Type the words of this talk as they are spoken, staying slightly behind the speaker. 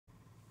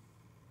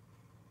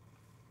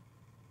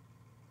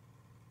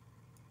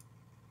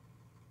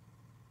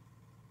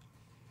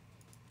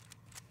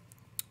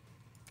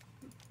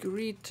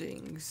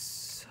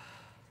Greetings.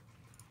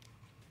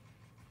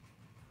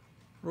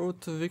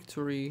 Road to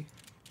victory.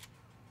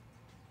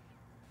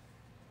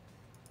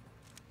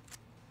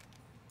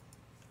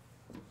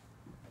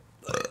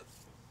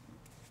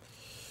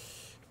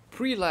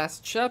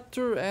 Pre-last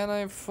chapter, and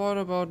I thought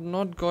about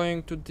not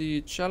going to the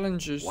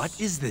challenges.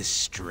 What is this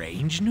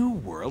strange new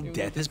world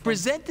Death has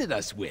presented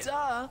us with?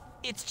 Duh,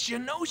 it's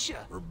Genosha.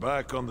 We're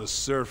back on the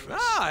surface.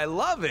 Ah, I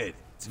love it.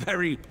 It's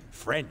very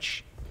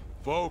French.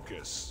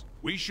 Focus.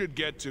 We should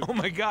get to... Oh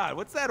my god,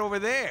 what's that over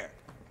there?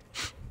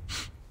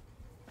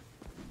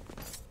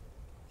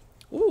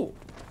 Ooh.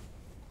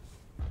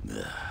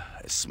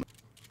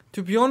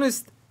 To be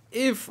honest,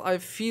 if I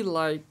feel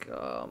like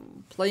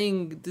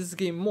playing this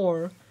game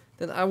more,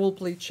 then I will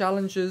play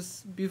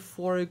challenges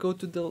before I go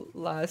to the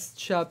last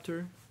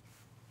chapter.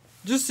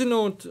 Just I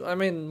mean,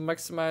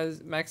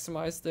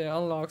 maximize the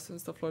unlocks and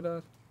stuff like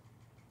that.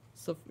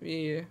 Stuff,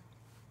 yeah.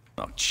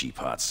 Oh, cheap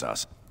hot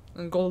sauce.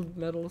 And gold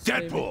medals.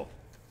 Deadpool! Maybe.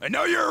 I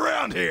know you're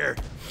around here!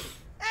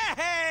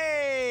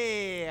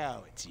 Hey!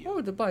 Oh, it's you. Oh,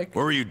 the bike.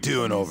 What were you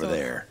doing over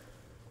there?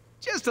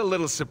 Just a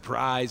little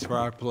surprise for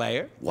our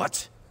player.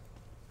 What?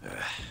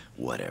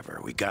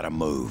 Whatever, we gotta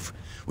move.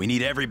 We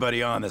need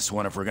everybody on this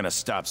one if we're gonna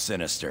stop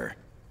Sinister.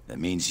 That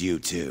means you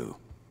too.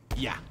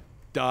 Yeah,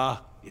 duh.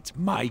 It's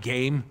my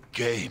game.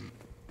 Game.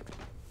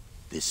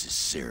 This is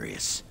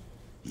serious.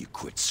 You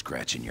quit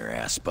scratching your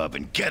ass, bub,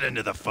 and get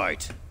into the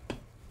fight.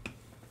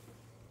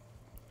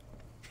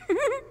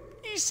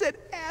 You said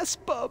ass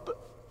bub.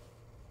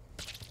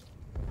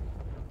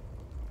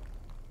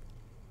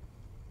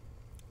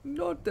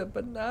 Not the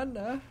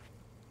banana.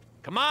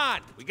 Come on,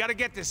 we gotta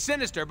get to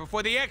Sinister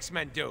before the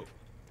X-Men do.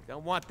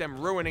 Don't want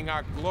them ruining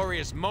our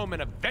glorious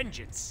moment of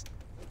vengeance.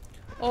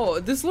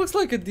 Oh, this looks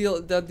like that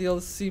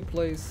DLC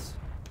place.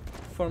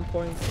 Fun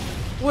points.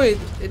 Wait,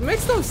 it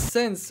makes no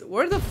sense.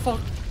 Where the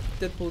fuck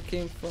Deadpool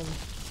came from?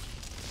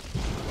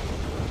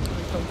 Where did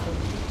it come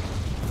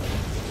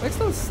from? Makes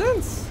no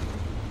sense.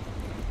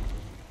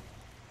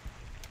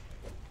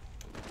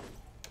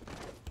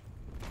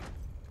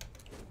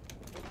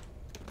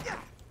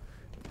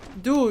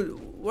 Dude,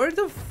 where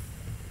the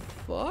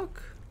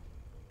fuck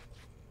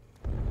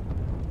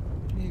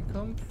did he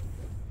come?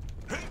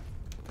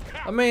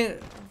 I mean,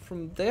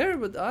 from there,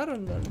 but I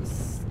don't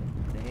understand.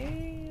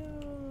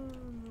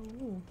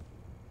 Ooh.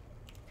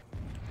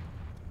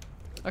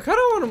 I kind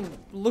of want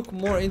to look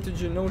more into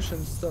Genosha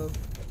stuff.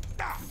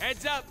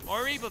 Heads up,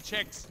 more evil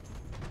chicks.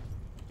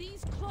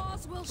 These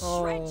claws will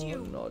shred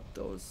you. Not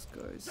those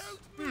guys.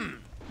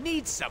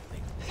 Need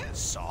something.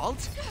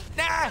 Salt?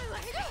 Nah!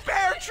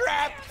 Bear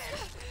trap!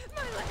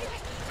 My leg!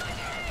 My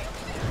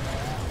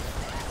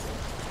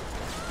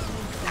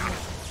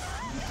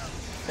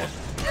leg!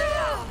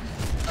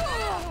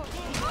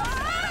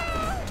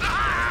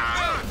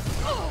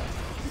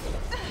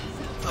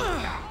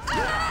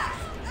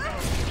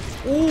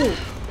 Ooh!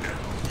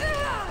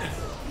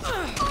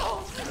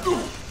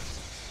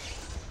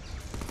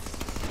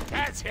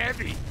 That's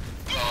heavy.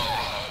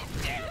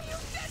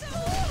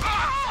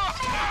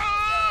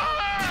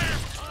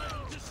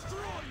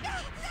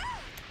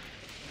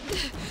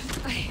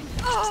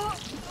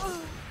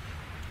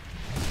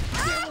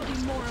 There will be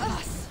more of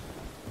us.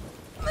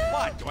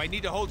 What? Do I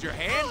need to hold your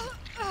hand?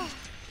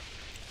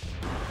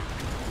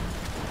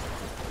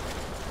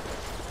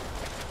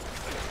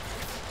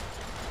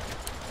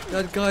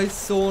 That guy's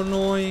so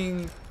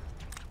annoying.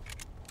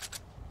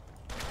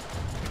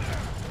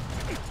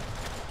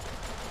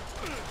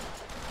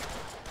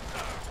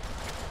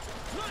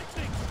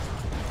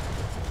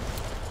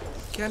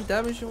 Can't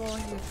damage him while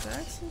he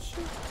attacks and shit.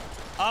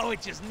 Oh,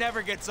 it just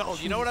never gets old.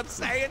 You know what I'm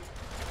saying?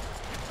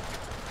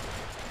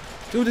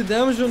 Dude, the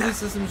damage on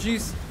these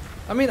SMGs.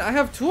 I mean, I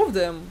have two of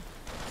them.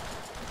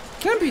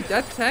 Can't be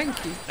that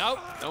tanky. Nope,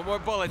 no more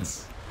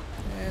bullets.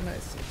 And I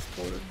see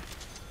exploded.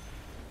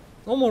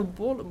 No more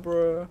bullet,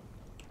 bruh.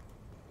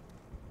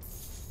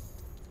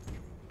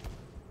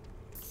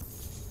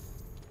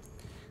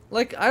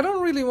 Like, I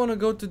don't really want to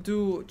go to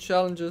do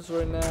challenges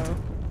right now.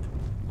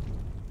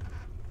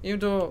 Even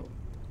though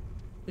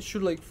I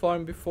should like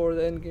farm before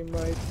the end game,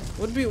 right?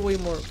 Would be way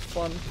more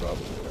fun,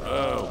 probably.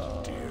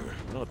 Oh dear,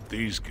 not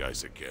these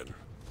guys again.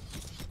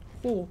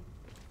 Oh.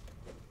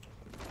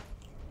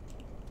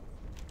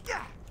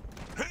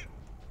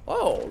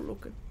 Oh,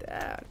 look at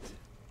that.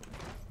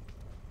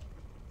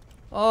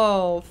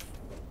 Oh.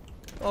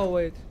 Oh,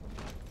 wait.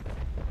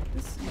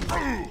 This is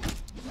easy.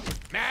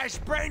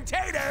 Mashed brain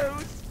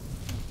taters!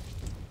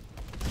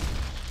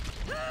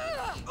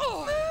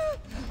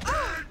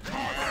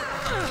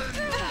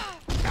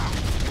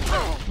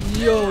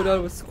 Yo,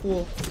 that was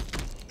cool.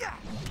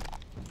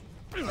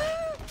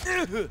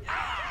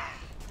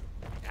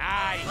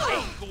 I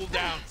hate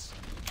cooldowns.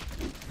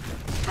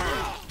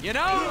 You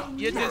know,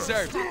 you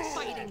deserve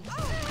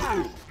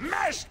it.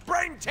 Mashed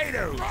brain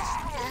taters!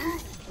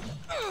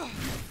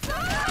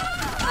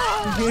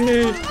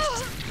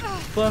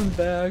 Fun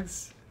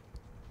bags.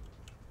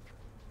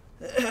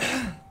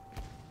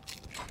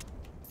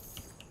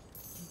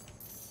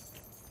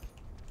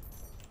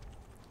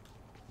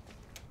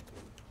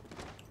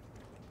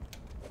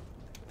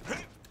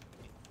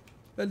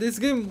 This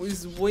game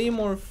is way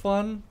more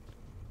fun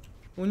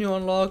when you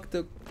unlock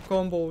the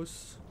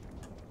combos.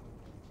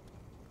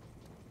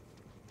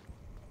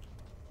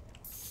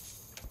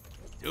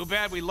 Too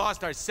bad we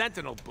lost our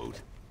sentinel boot.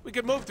 We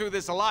could move through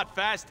this a lot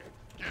faster.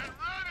 Get ready!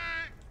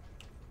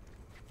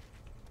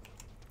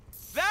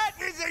 That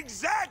is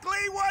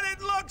exactly what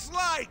it looks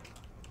like!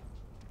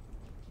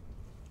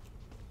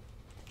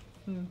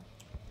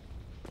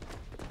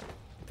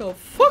 The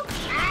fuck?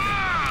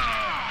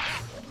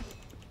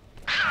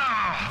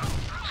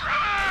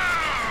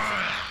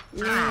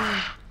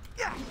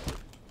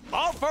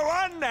 All for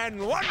one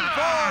and one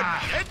for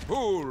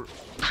Deadpool!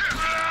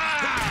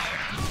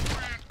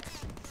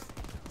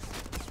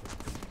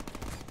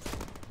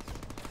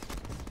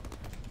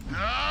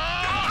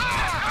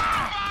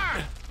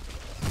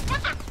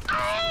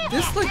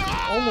 This like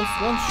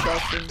almost one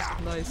shot thing.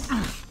 Nice.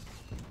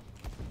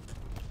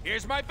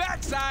 Here's my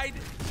backside!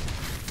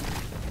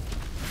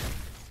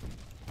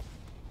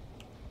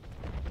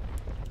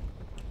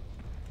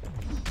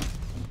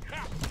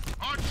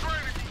 On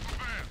training,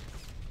 man!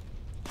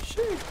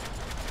 Shit.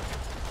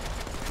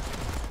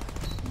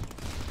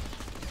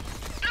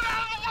 Get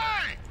out of the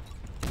way!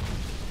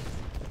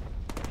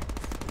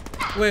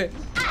 Wait.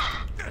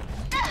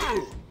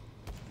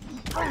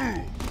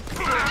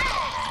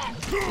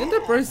 Didn't I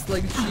press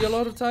like G a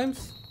lot of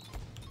times?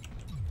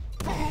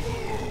 Oh,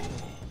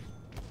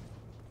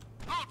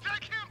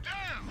 take him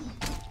down!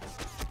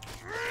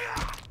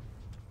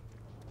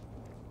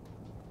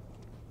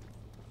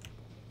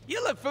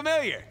 You look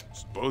familiar.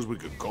 Suppose we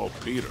could call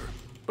Peter.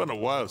 Been a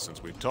while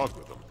since we talked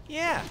with him.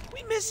 Yeah,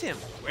 we miss him.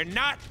 We're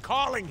not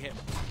calling him.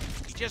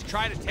 He just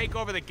tried to take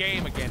over the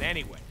game again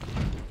anyway.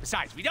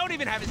 Besides, we don't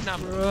even have his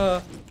number.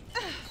 Bruh.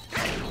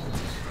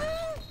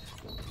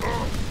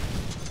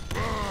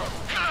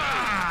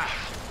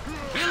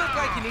 You look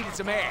like you needed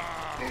some air.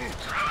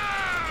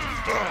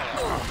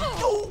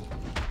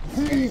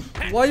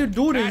 Why you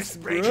do this,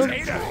 Fast break bro?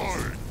 later.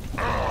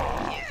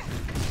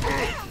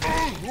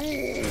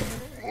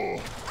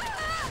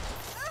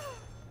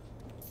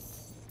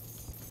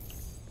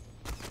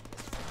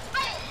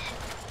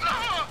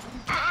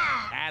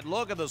 And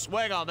look at the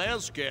swing on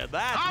this kid.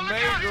 That's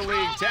major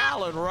league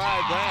talent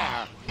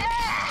right there.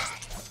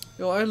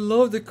 Yo, I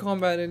love the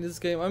combat in this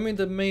game. I mean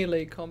the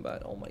melee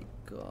combat. Oh my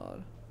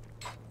god.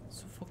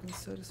 So fucking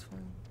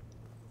satisfying.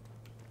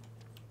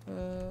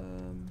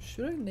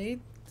 Should I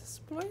nade this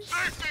place?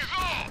 Safety's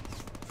on!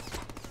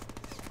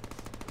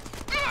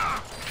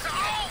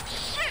 Oh,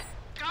 shit!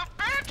 Got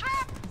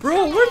phantom!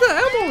 Bro, where the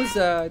ammo is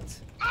at?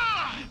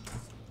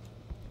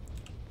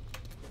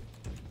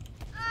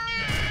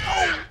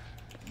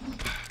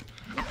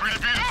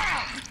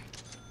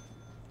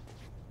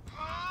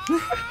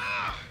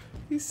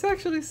 He's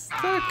actually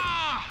stuck.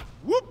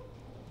 Whoop!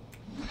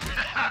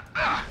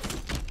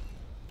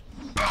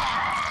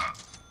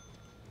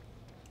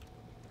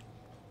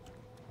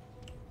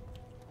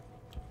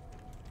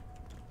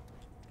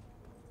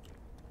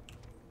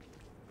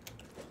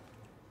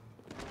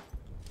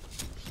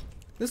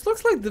 This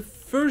looks like the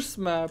first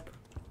map.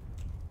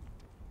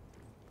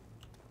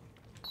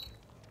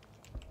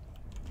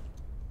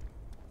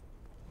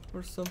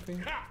 Or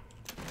something.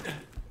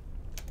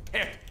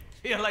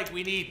 Feel like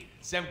we need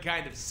some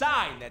kind of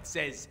sign that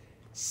says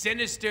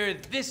 "Sinister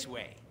this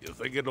way." You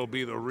think it'll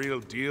be the real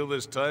deal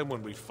this time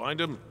when we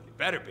find him? It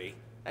better be.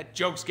 That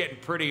joke's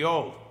getting pretty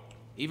old,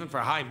 even for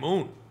High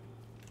Moon.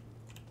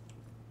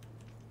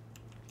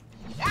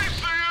 We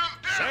see him!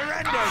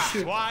 Surrender,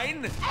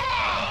 swine!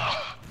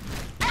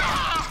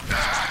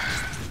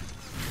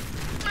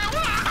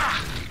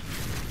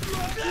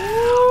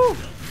 Woo!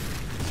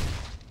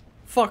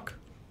 Fuck.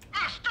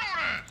 Let's do this!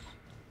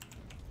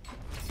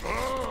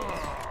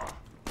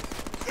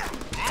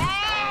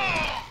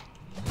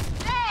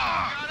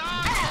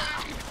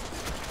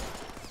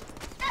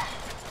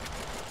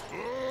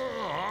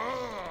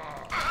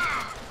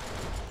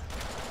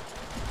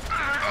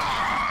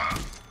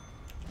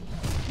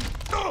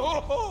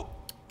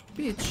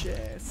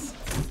 Bitches.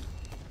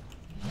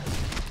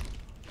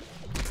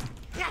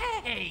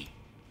 Hey!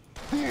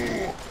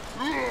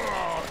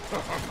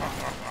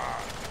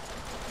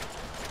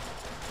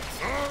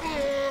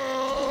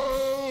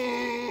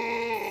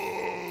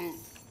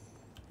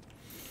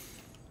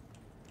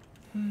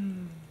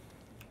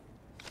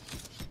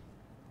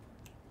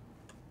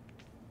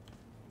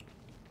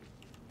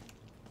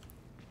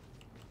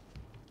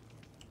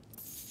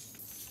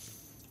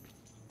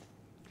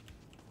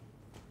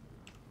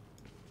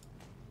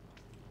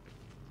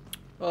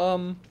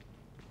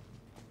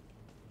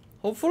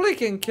 Hopefully I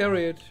can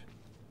carry it.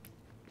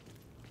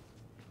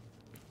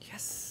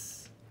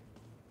 Yes.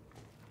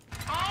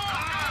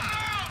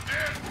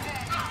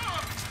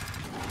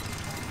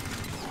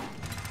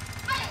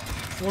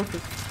 Worth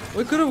it.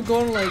 We could have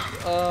gone like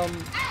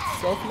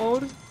stealth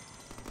mode.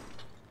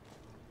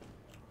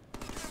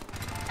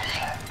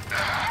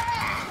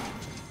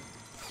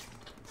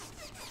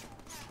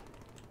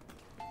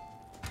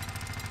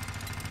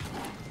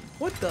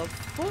 What the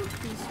fuck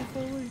is so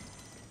far away?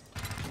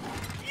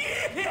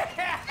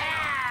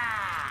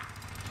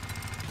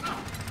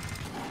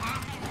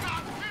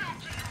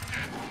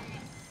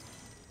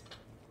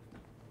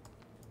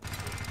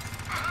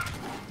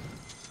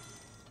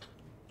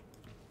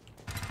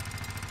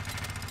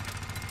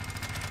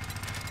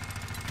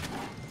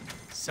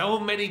 So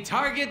many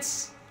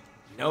targets,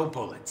 no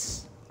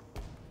bullets.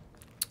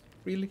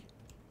 Really?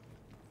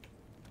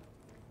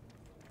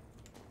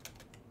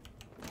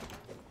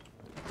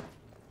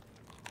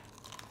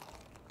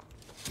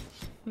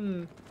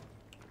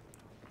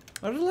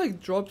 Are there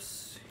like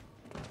drops?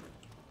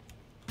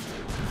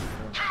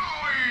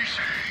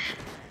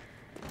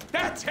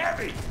 That's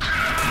heavy!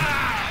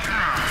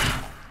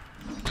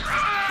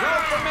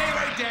 Roll for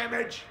melee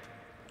damage!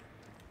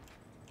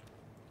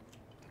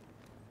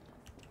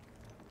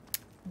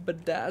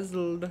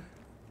 Bedazzled.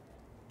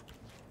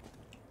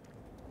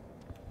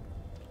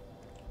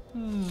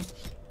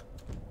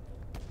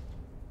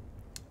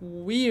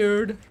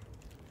 Weird.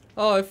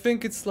 Oh, I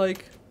think it's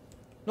like...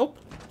 Nope.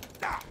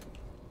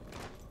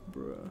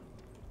 Bruh.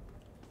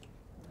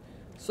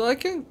 So I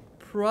can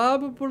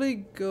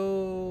probably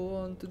go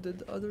onto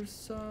the other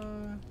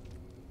side.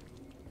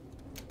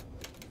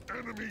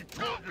 Enemy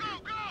targeted.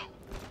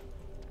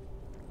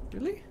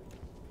 Really?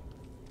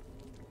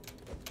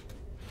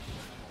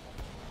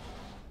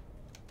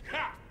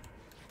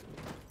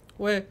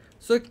 Wait,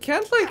 so I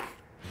can't like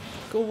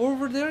go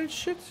over there and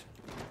shit?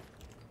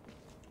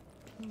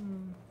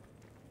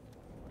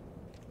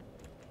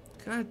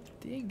 God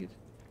dang it.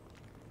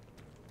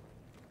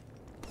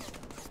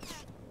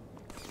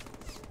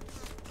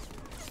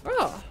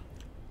 Ah!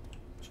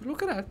 So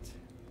look at that.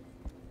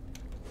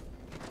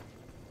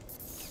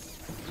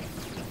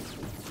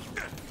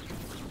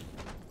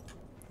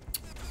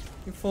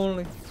 If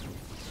only.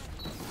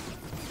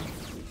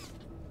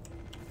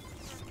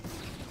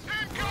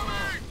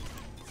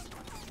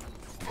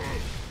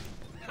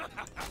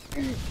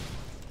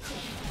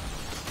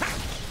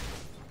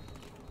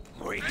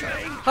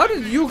 How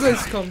did you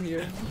guys come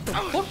here?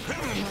 What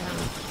the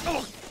fuck?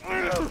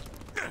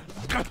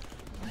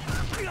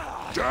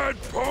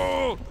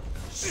 Deadpool!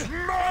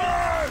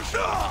 Smash!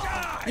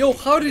 Yo,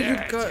 how did you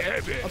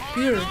guys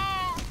appear?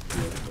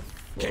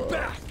 Get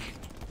back!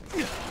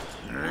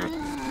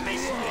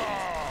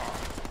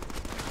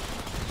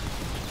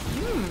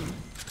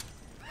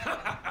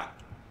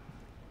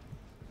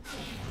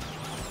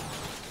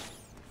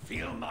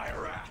 Feel my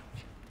wrath.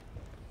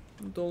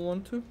 Don't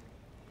want to.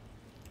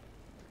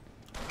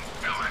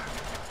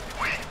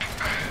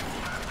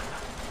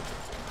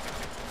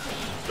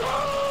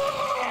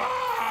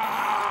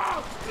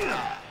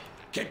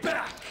 Get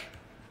back!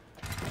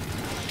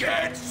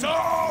 Get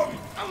some!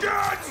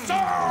 Get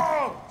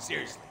some!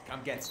 Seriously,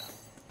 come get some.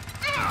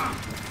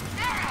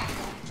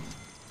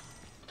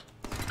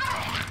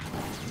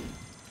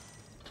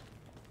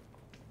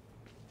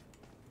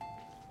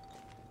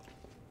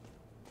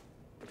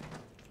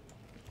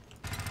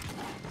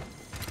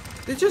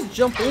 They just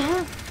jump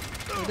over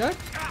like that?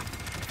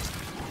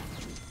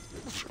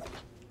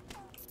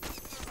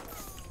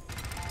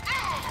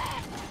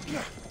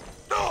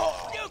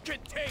 You can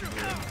take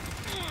them!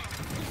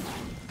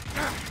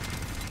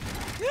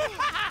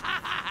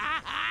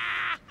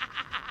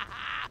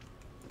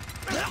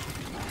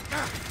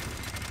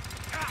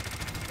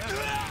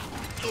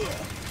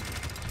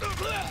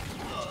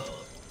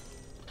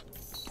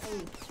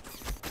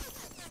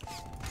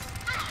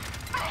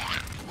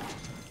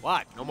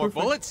 What? No more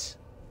Perfect. bullets?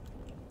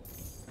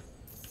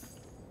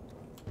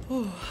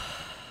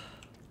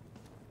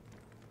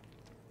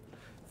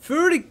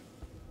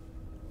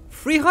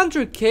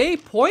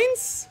 300k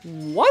points?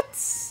 What?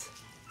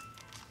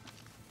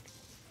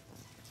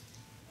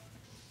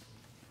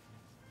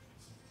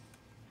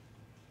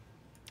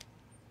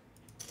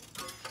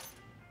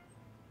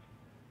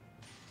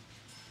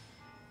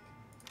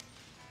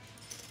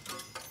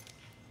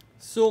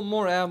 So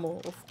more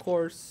ammo, of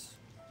course.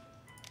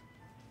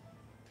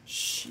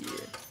 Shit.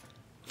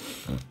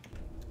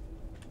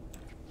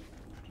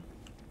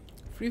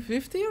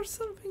 350 or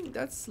something?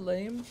 That's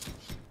lame.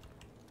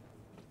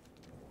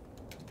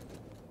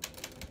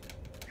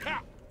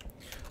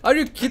 Are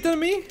you kidding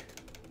me?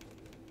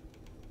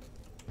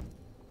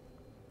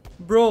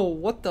 Bro,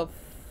 what the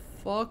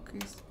fuck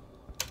is...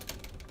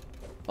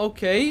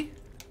 Okay.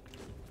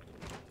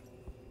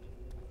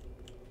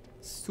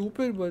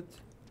 Stupid, but...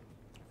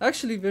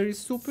 Actually very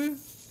stupid.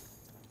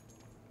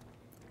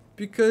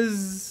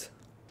 Because...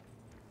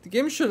 The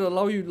game should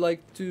allow you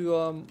like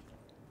to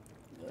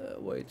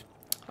wait.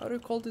 How do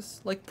you call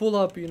this? Like pull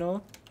up, you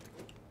know?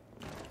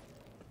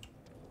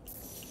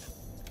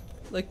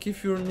 Like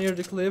if you're near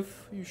the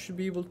cliff, you should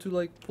be able to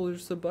like pull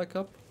yourself back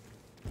up.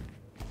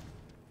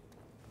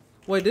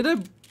 Wait, did I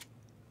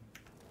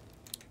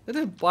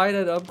buy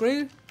that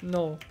upgrade?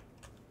 No.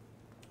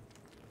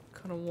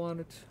 Kinda want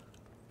it.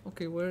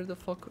 Okay, where the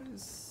fuck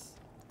is...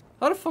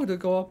 How the fuck do I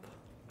go up?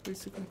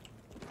 Basically.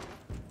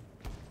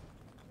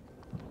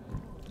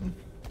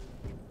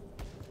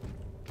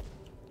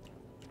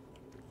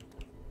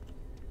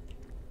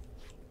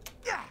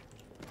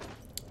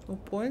 No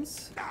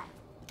points?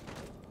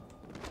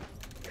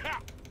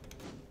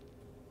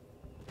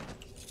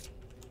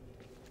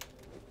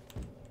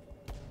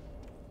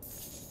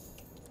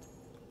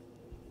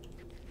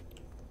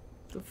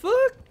 The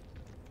fuck?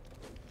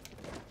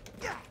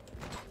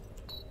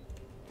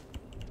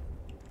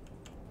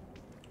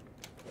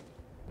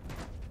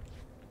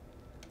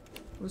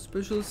 Or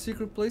special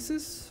secret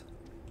places?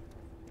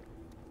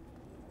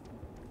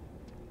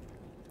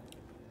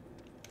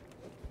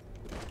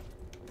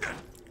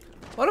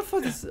 What the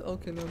fuck is...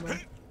 Okay, never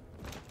mind.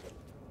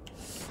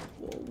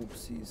 Whoa,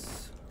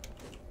 whoopsies.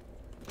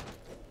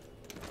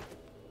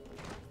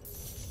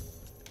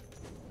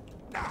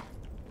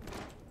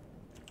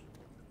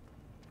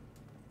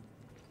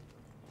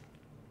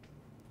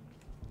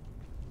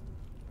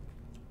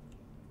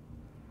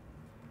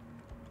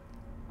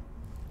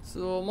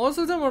 So most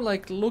of them are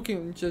like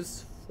looking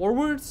just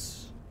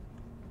forwards,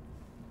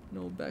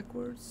 no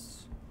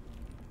backwards.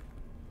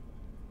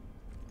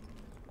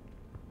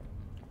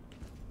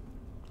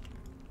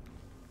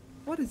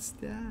 What is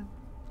that?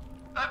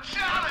 A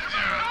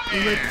challenger! The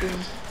red thing.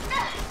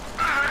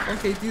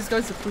 Okay, these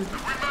guys are pretty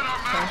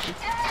tanky.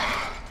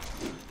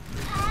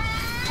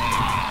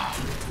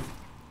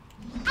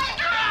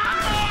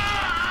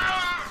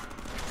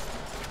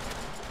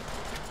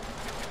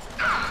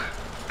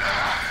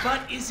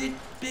 But is it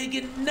big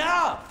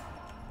enough?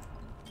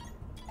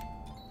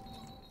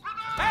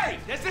 Hey,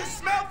 does this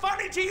smell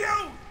funny to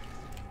you?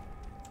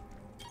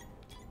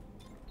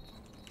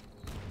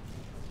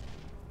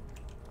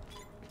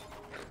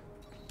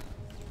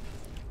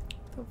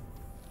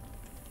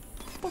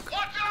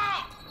 Watch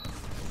out!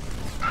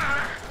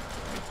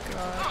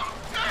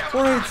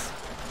 Points!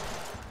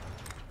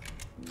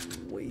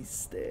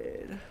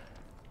 Wasted.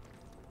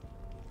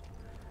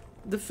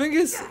 The thing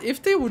is,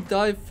 if they would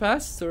die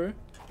faster,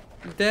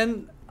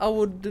 then I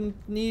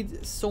wouldn't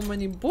need so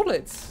many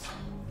bullets.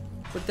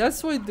 But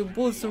that's why the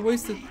bullets are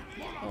wasted.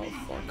 Oh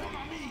fuck.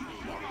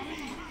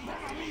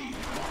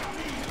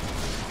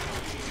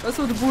 That's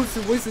why the bullets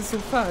are wasted so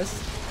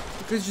fast.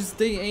 Because just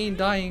they ain't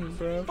dying,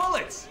 bro.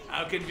 Bullets!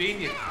 How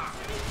convenient.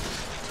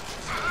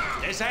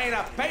 This ain't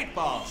a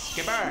paintball,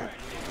 Skipper.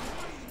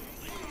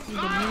 See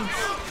the meats.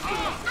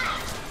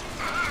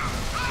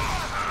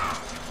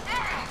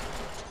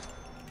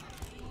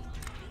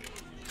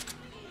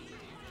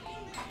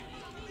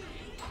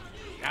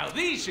 Now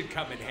these should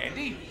come in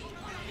handy.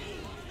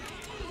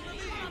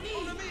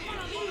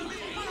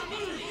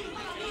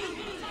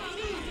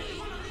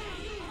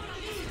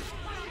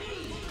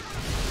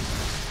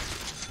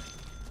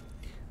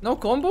 No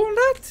combo on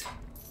that?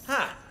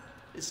 Huh.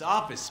 This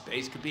office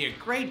space could be a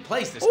great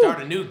place to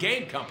start a new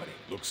game company.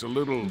 Looks a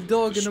little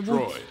Dog in a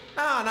boot. destroyed.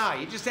 No,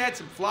 you just add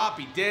some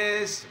floppy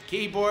disks, some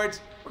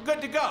keyboards. We're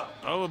good to go.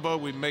 How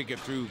about we make it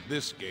through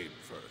this game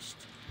first?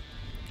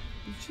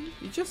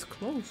 You just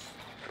close.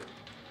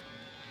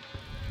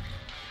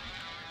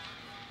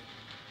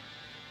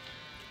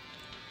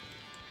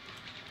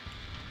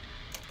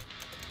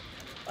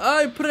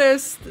 I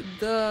pressed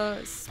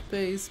the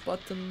space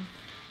button.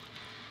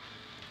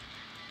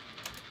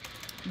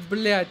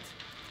 Блять.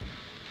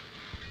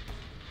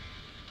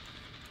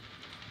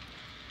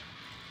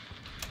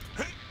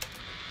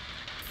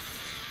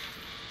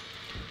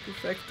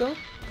 Perfecto.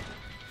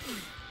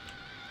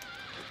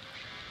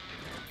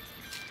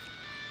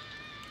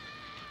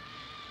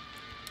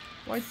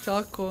 Why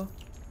taco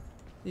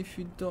if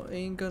you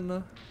ain't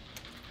gonna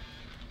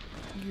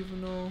give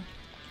no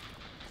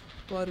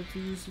body to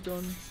use it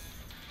on?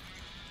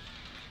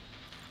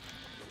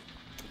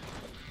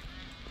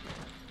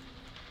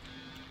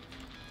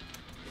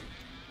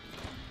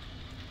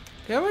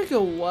 Can I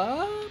go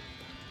what?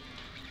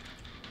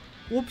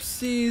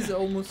 Whoopsies! I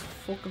almost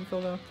fucking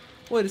fell down.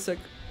 Wait a sec.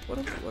 What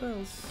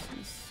else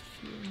is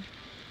here?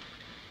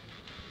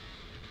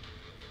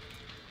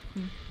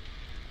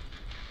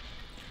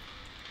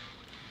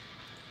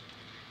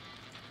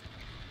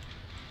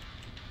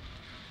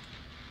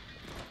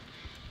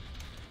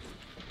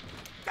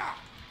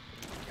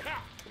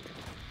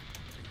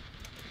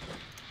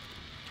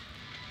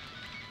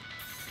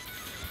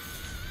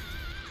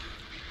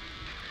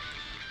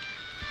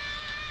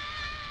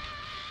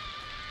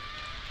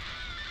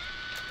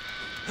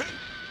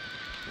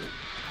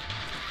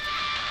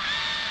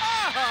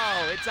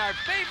 It's our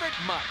favorite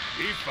mutt.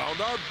 He found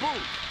our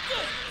booth.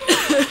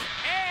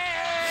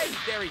 And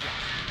there he goes.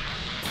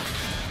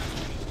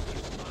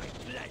 My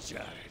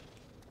pleasure.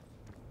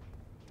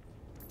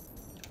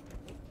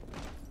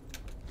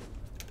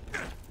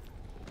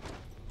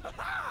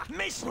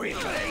 Miss me,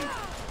 thing!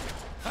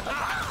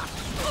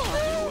 You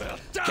will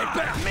die! Get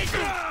back, miss me!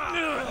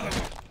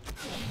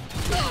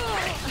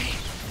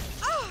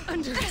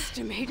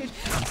 Underestimated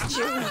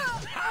you.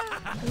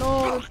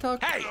 No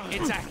attack. Hey,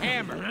 it's a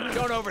hammer.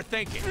 Don't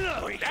overthink it.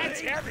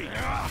 That's heavy.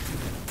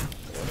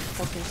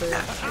 Fucking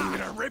fail. I'm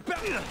gonna rip it!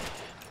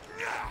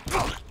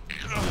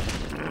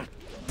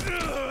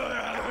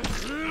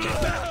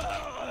 Get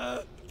back!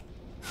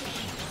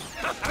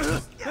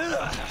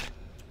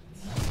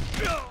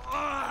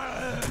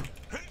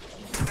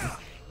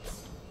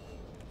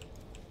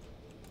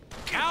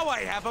 Now I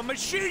have a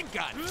machine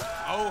gun.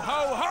 Oh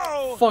ho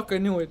ho! Fuck, I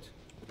knew it.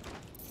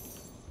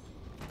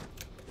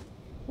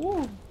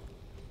 Ooh.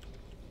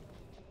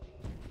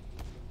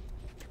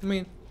 I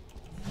mean,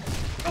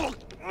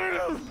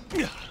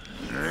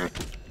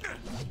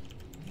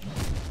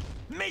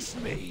 Miss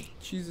me!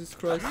 Jesus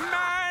Christ.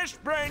 Man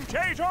Mashed brain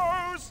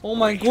potatoes! Oh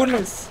my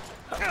goodness.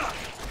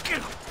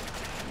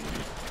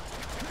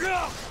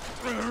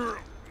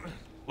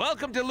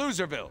 Welcome to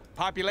Loserville.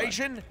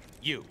 Population,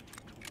 you.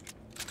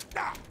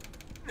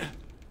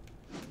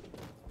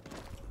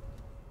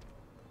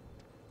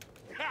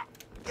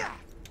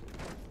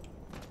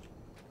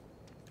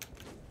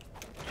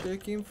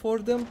 Checking for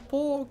them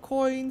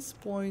points.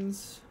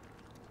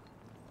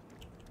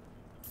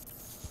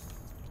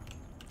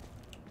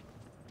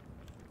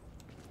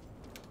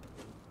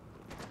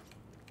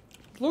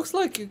 Looks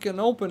like you can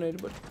open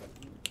it, but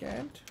you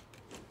can't.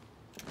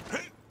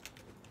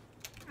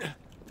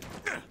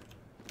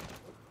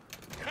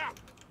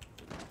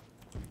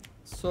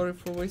 Sorry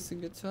for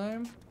wasting your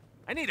time.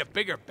 I need a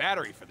bigger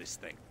battery for this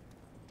thing.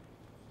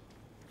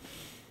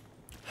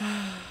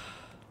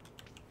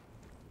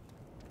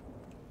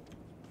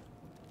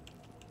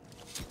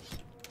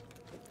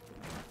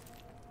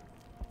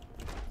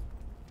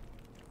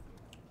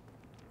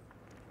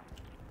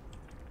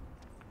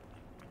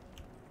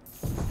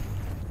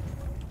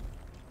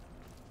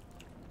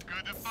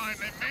 Good to finally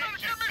meet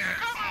you,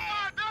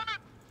 Deadpool. Damn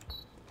it!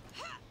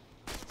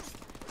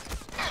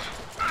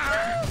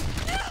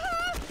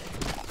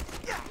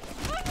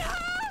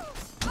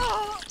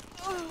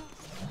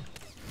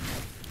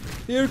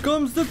 Here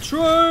comes the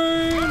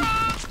train!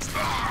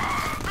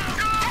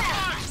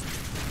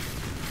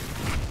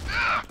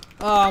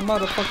 Ah,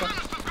 motherfucker.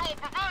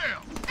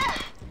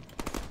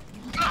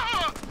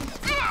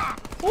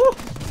 Woo!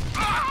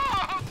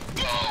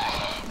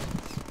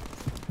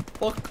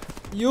 Fuck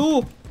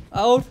you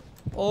out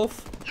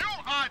of. You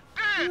are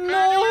dead, man. No!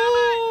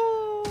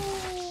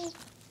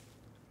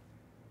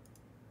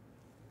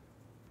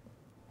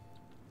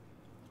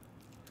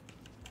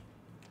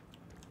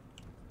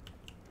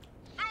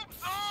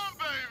 Soup's on,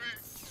 baby.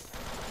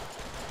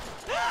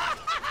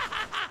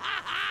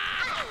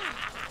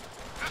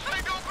 This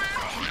ain't gonna be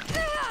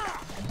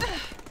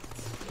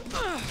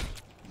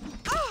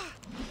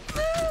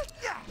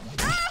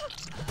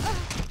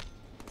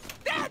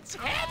That's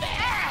heavy!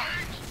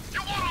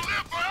 You wanna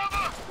live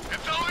forever?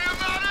 It's only a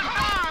matter of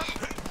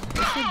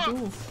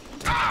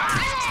time.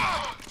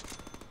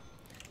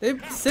 They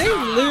say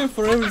living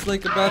forever is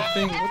like a bad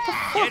thing. What the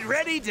fuck? Get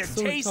ready to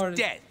So taste retarded.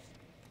 death.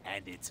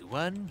 And it's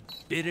one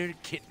bitter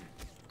kitten.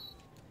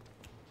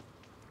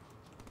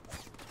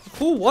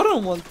 Who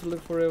wouldn't want to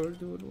live forever,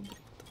 dude? What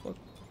the fuck?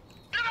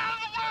 Get out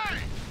of the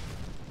way!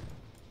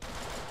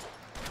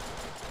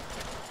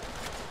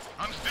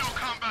 I'm still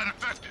combat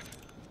effective.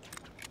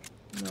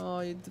 No,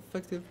 you're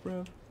defective,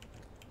 bro.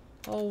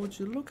 Oh, would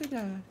you look at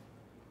that?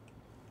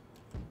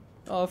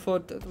 Oh, I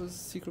thought that was a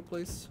secret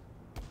place.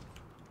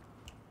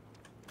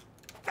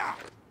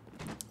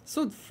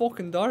 So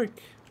fucking dark.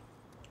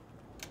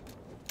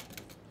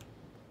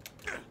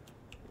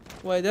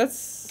 Wait,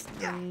 that's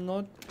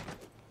not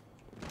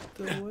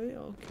the way?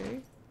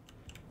 Okay.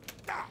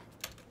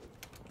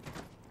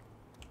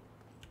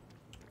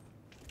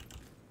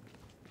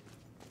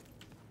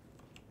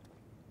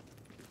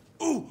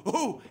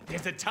 Ooh,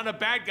 there's a ton of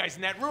bad guys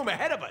in that room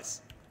ahead of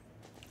us.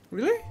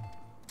 Really?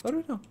 I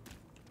don't know.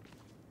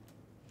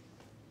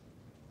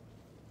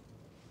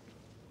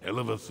 Hell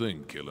of a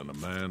thing, killing a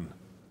man.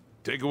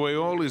 Take away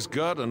all he's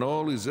got and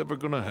all he's ever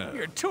gonna have.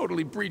 We're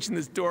totally breaching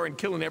this door and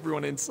killing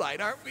everyone inside,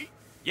 aren't we?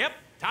 Yep,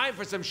 time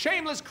for some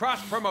shameless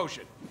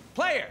cross-promotion.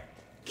 Player,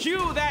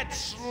 cue that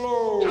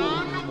slow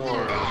mo.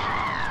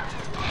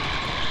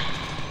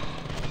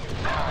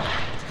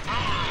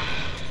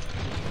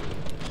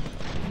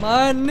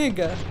 My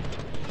nigga.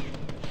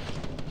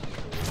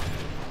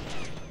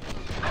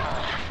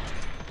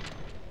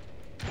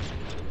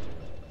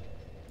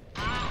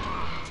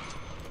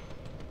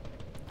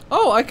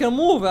 Oh, I can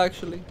move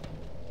actually.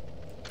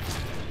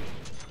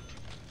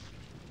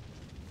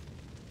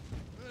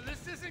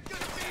 This isn't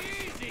gonna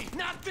be easy.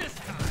 Not this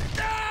time.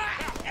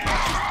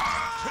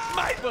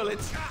 My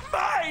bullets.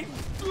 Mine.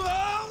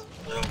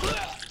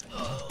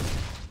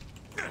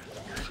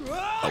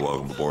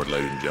 Welcome aboard,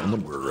 ladies and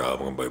gentlemen. We're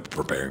going to be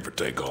preparing for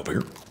takeoff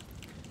here.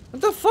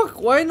 What the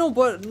fuck? Why no?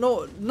 But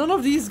no, none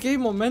of these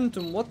gain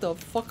momentum. What the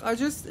fuck? I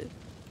just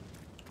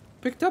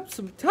picked up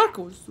some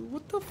tacos.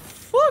 What the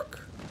fuck?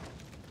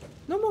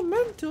 No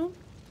momentum,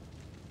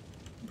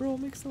 bro.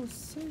 Makes no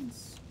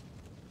sense.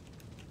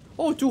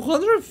 Oh,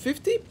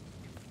 250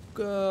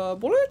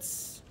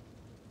 bullets.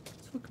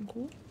 It's looking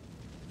cool.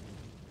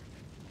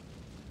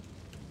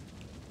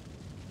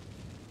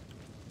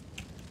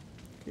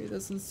 Okay,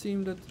 doesn't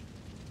seem that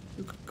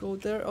you could go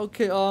there.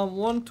 Okay,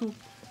 1 to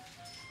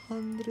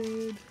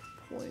 100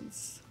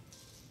 points.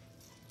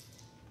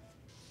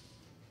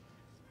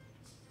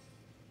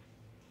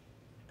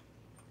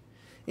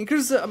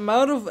 Increase the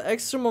amount of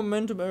extra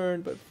momentum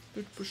earned by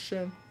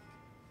 50%.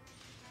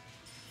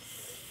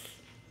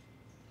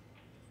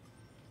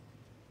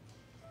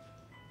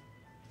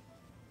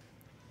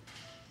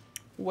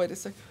 Wait a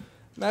sec.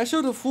 Mash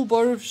out the full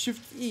bar of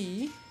Shift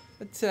E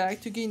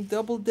attack to gain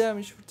double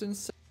damage for 10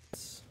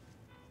 seconds.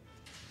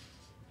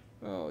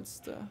 Oh, it's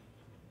the...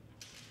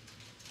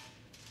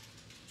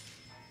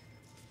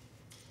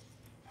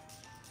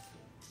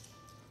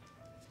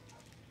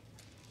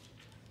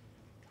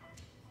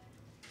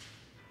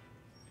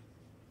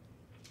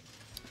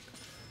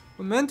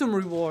 Momentum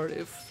reward,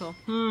 if so.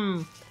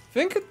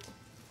 Think it.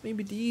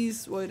 Maybe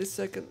these. Wait a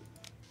second.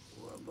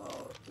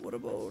 What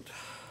about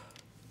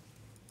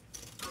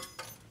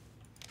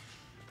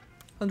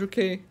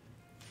 100k?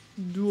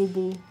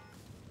 Doable.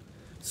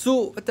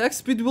 So attack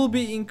speed will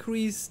be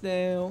increased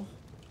now,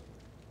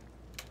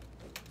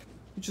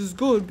 which is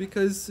good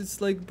because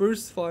it's like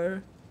burst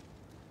fire.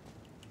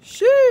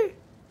 Shee!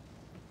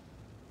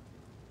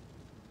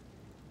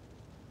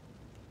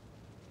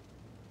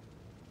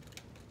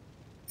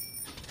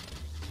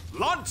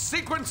 Launch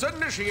sequence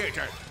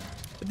initiated.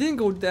 I didn't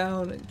go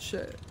down and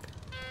check.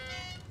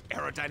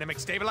 Aerodynamic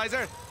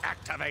stabilizer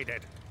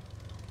activated.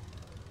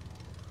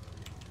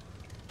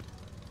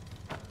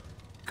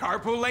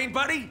 Carpool lane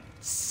buddy,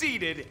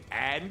 seated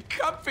and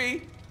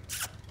comfy.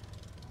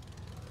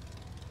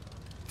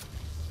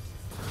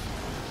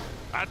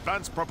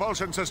 Advanced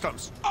propulsion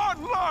systems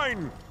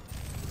online!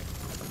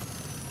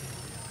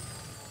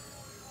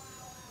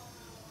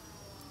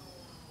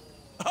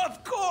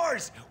 Of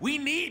course, we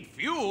need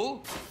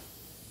fuel.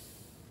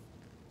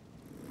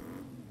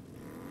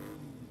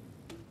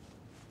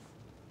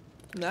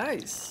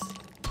 Nice.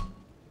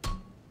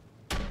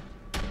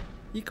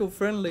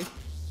 Eco-friendly.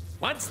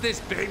 Once this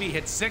baby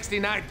hits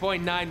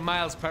 69.9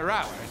 miles per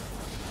hour,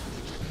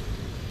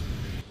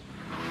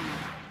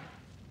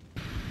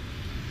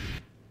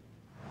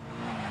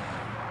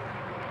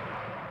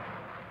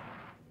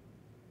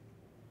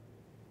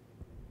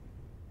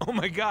 oh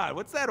my God,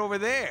 what's that over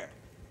there?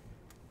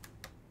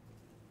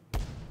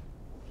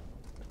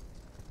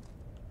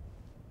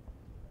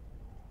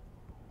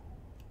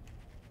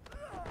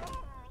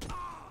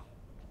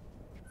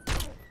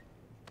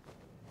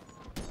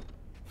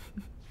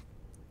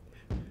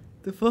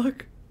 The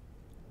fuck?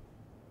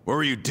 What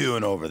were you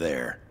doing over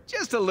there?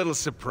 Just a little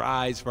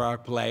surprise for our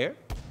player.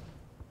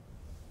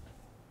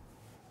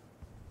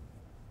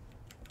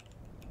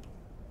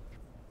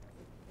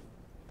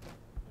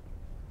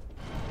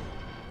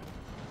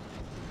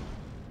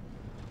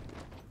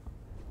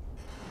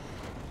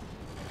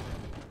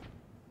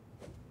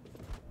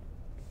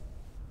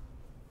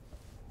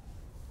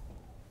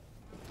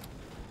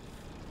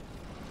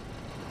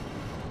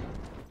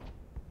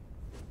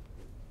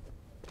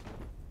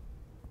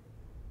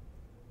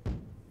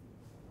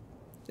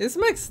 This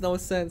makes no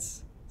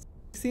sense.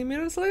 16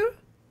 meters later?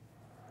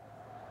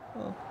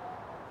 Oh.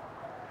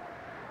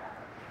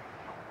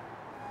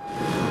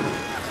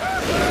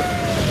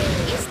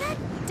 Is that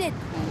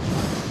Deadpool?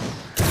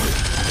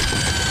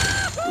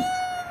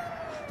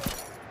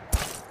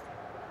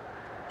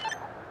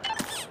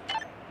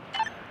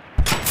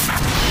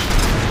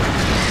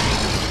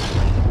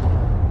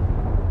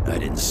 I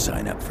didn't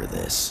sign up for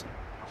this.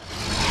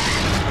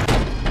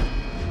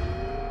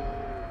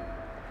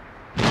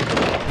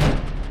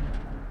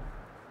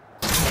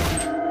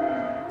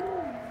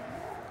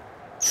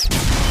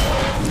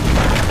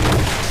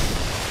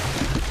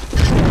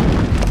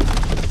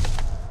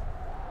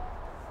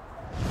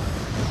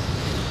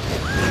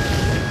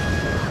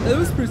 That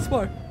was pretty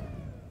smart.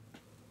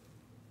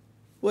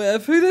 Wait, I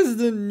think this is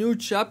the new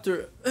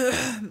chapter.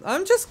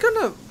 I'm just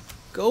gonna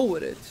go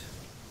with it.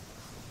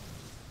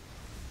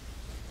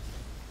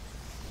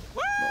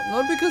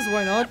 Not because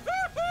why not,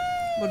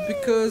 but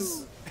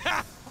because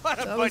What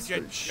a that was bunch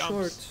very of chumps.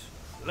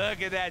 short.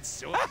 Look at that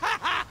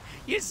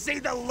You see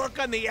the look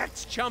on the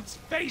ex-chumps'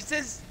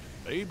 faces?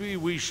 Maybe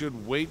we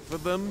should wait for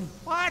them?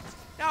 What?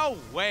 No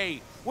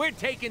way. We're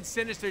taking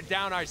Sinister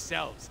down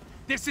ourselves.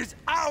 This is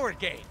our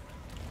game.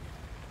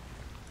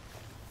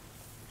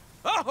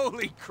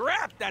 Holy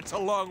crap, that's a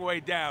long way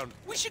down.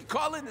 We should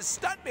call in the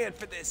stuntman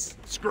for this.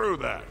 Screw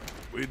that.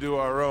 We do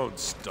our own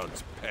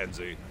stunts,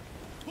 pansy.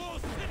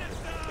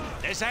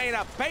 This ain't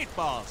a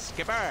paintball,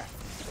 Skipper.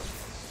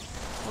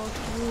 Fuck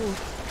you.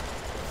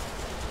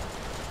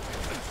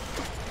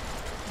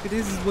 It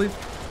is way.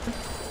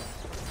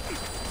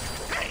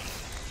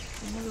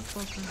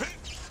 Motherfucker.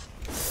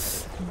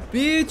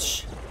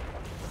 Bitch!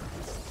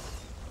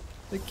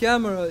 The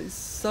camera is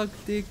suck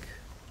dick.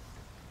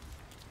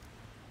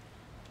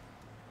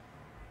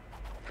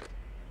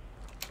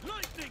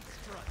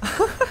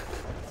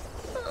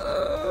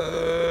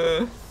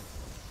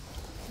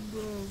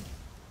 Bro.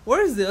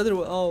 Where is the other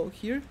one? Oh,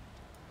 here?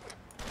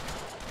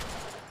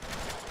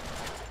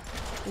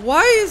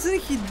 Why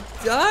isn't he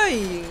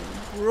dying,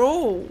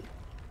 bro?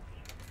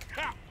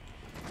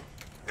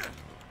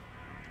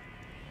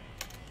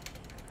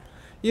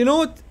 You know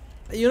what?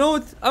 You know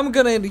what? I'm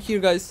gonna end it here,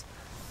 guys.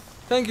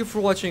 Thank you for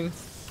watching.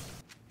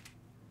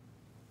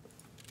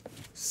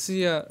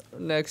 See ya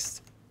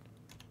next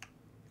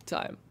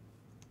time.